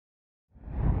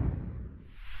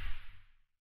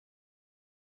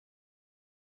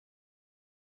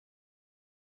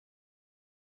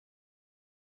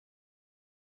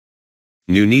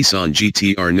New Nissan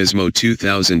GT-R NISMO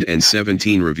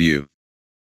 2017 Review.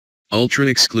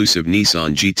 Ultra-exclusive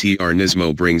Nissan GT-R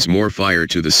NISMO brings more fire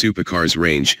to the supercars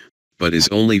range, but is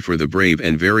only for the brave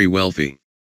and very wealthy.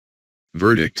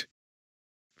 Verdict: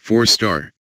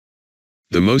 4-star.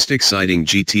 The most exciting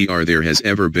GT-R there has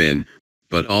ever been,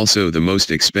 but also the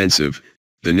most expensive,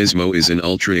 the NISMO is an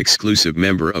ultra-exclusive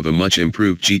member of a much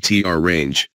improved GT-R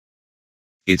range.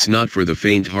 It's not for the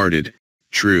faint-hearted,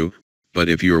 true, but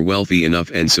if you're wealthy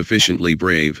enough and sufficiently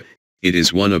brave, it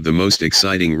is one of the most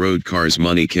exciting road cars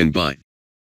money can buy.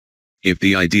 If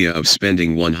the idea of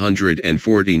spending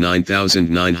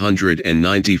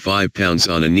 £149,995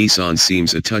 on a Nissan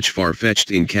seems a touch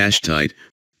far-fetched in cash tight,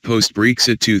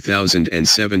 post-Brexit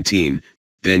 2017,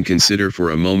 then consider for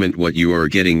a moment what you are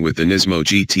getting with the NISMO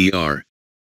GT-R.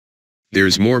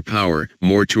 There's more power,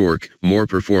 more torque, more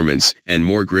performance, and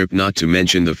more grip, not to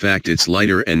mention the fact it's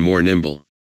lighter and more nimble.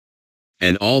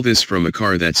 And all this from a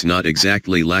car that's not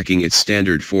exactly lacking its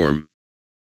standard form.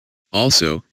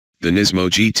 Also, the NISMO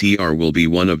GT-R will be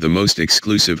one of the most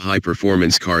exclusive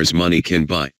high-performance cars money can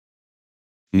buy.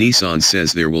 Nissan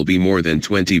says there will be more than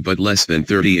 20 but less than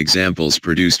 30 examples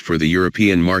produced for the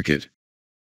European market.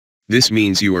 This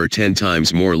means you are 10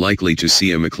 times more likely to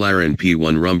see a McLaren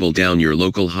P1 rumble down your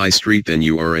local high street than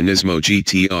you are a NISMO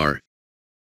GT-R.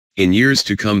 In years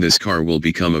to come this car will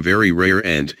become a very rare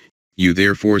and, you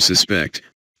therefore suspect,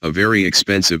 a very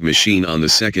expensive machine on the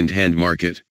second-hand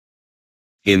market.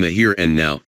 In the here and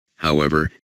now, however,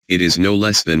 it is no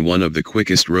less than one of the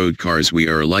quickest road cars we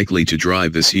are likely to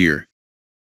drive this year.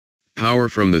 Power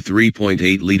from the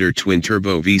 3.8-liter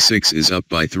twin-turbo V6 is up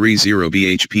by 30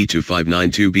 bhp to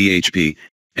 592 bhp,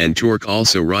 and torque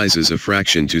also rises a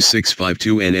fraction to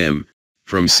 652 Nm,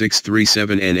 from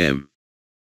 637 Nm.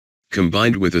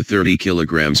 Combined with a 30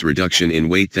 kg reduction in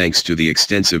weight thanks to the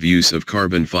extensive use of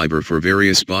carbon fiber for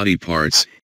various body parts,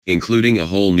 including a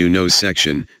whole new nose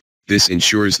section, this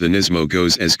ensures the NISMO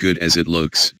goes as good as it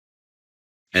looks.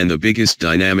 And the biggest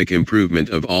dynamic improvement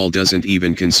of all doesn't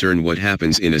even concern what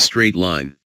happens in a straight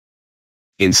line.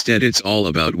 Instead, it's all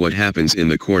about what happens in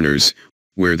the corners,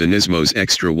 where the NISMO's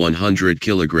extra 100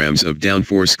 kilograms of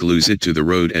downforce glues it to the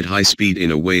road at high speed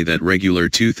in a way that regular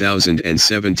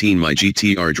 2017 My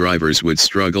GT-R drivers would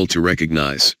struggle to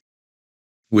recognize.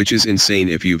 Which is insane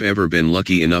if you've ever been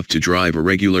lucky enough to drive a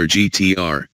regular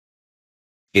GT-R.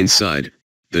 Inside,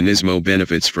 the NISMO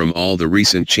benefits from all the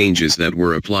recent changes that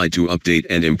were applied to update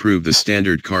and improve the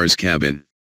standard car's cabin.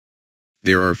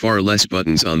 There are far less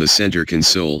buttons on the center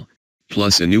console,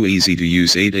 plus a new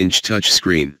easy-to-use 8-inch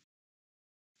touchscreen.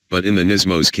 But in the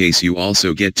NISMO's case you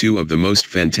also get two of the most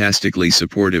fantastically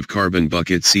supportive carbon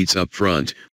bucket seats up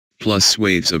front, plus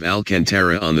swathes of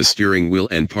Alcantara on the steering wheel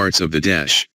and parts of the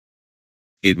dash.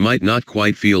 It might not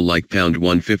quite feel like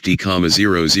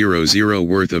 £150,000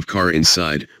 worth of car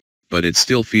inside, but it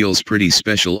still feels pretty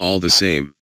special all the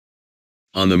same.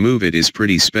 On the move it is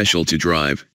pretty special to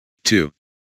drive, too.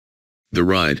 The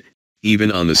ride,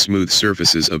 even on the smooth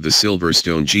surfaces of the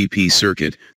Silverstone GP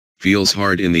circuit, feels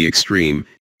hard in the extreme,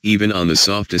 even on the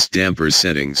softest dampers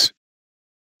settings.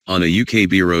 On a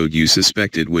UKB road you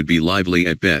suspect it would be lively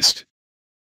at best.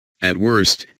 At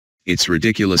worst, it's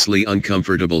ridiculously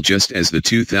uncomfortable just as the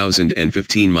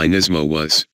 2015 My NISMO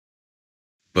was.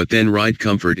 But then ride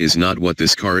comfort is not what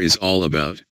this car is all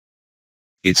about.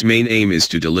 Its main aim is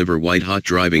to deliver white-hot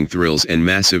driving thrills and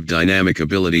massive dynamic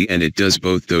ability, and it does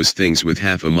both those things with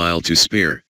half a mile to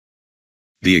spare.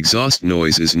 The exhaust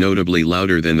noise is notably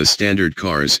louder than the standard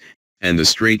cars, and the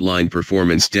straight-line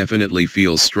performance definitely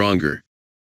feels stronger.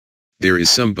 There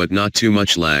is some but not too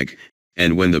much lag,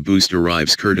 and when the boost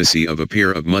arrives courtesy of a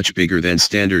pair of much bigger than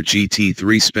standard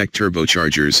GT3 spec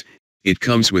turbochargers, it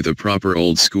comes with a proper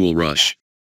old-school rush.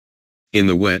 In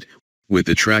the wet, with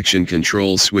the traction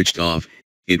control switched off,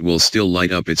 it will still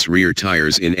light up its rear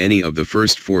tires in any of the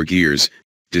first 4 gears,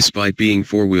 despite being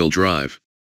 4-wheel drive.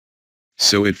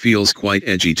 So it feels quite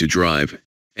edgy to drive,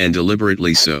 and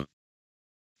deliberately so.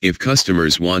 If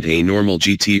customers want a normal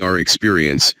GT-R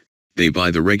experience, they buy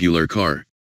the regular car.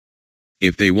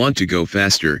 If they want to go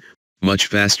faster, much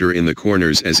faster in the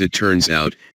corners as it turns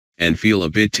out, and feel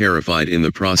a bit terrified in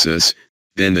the process,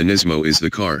 then the NISMO is the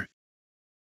car.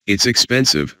 It's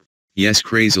expensive, yes,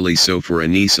 crazily so for a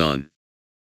Nissan.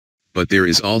 But there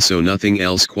is also nothing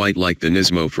else quite like the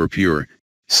NISMO for pure,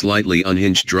 slightly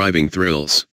unhinged driving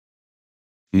thrills.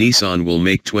 Nissan will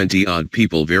make 20-odd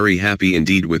people very happy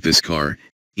indeed with this car,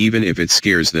 even if it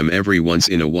scares them every once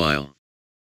in a while.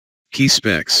 Key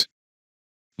specs.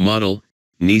 Model,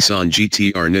 Nissan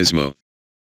GT-R NISMO.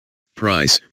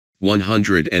 Price,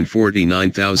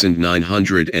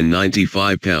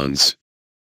 £149,995.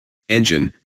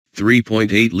 Engine,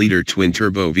 3.8-liter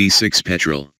twin-turbo V6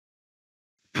 petrol.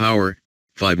 Power,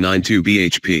 592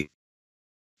 bhp.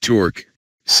 Torque,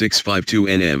 652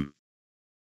 Nm.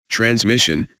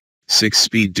 Transmission,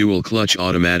 6-speed dual-clutch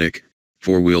automatic,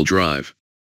 4-wheel drive.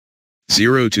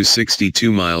 0 to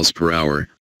 62 miles per hour,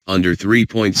 under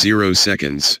 3.0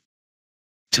 seconds.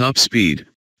 Top speed,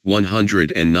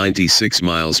 196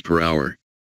 miles per hour.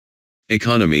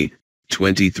 Economy,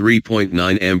 23.9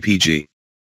 mpg.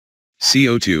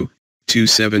 CO2,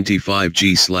 275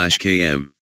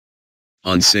 g/km.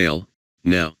 On sale,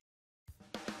 now.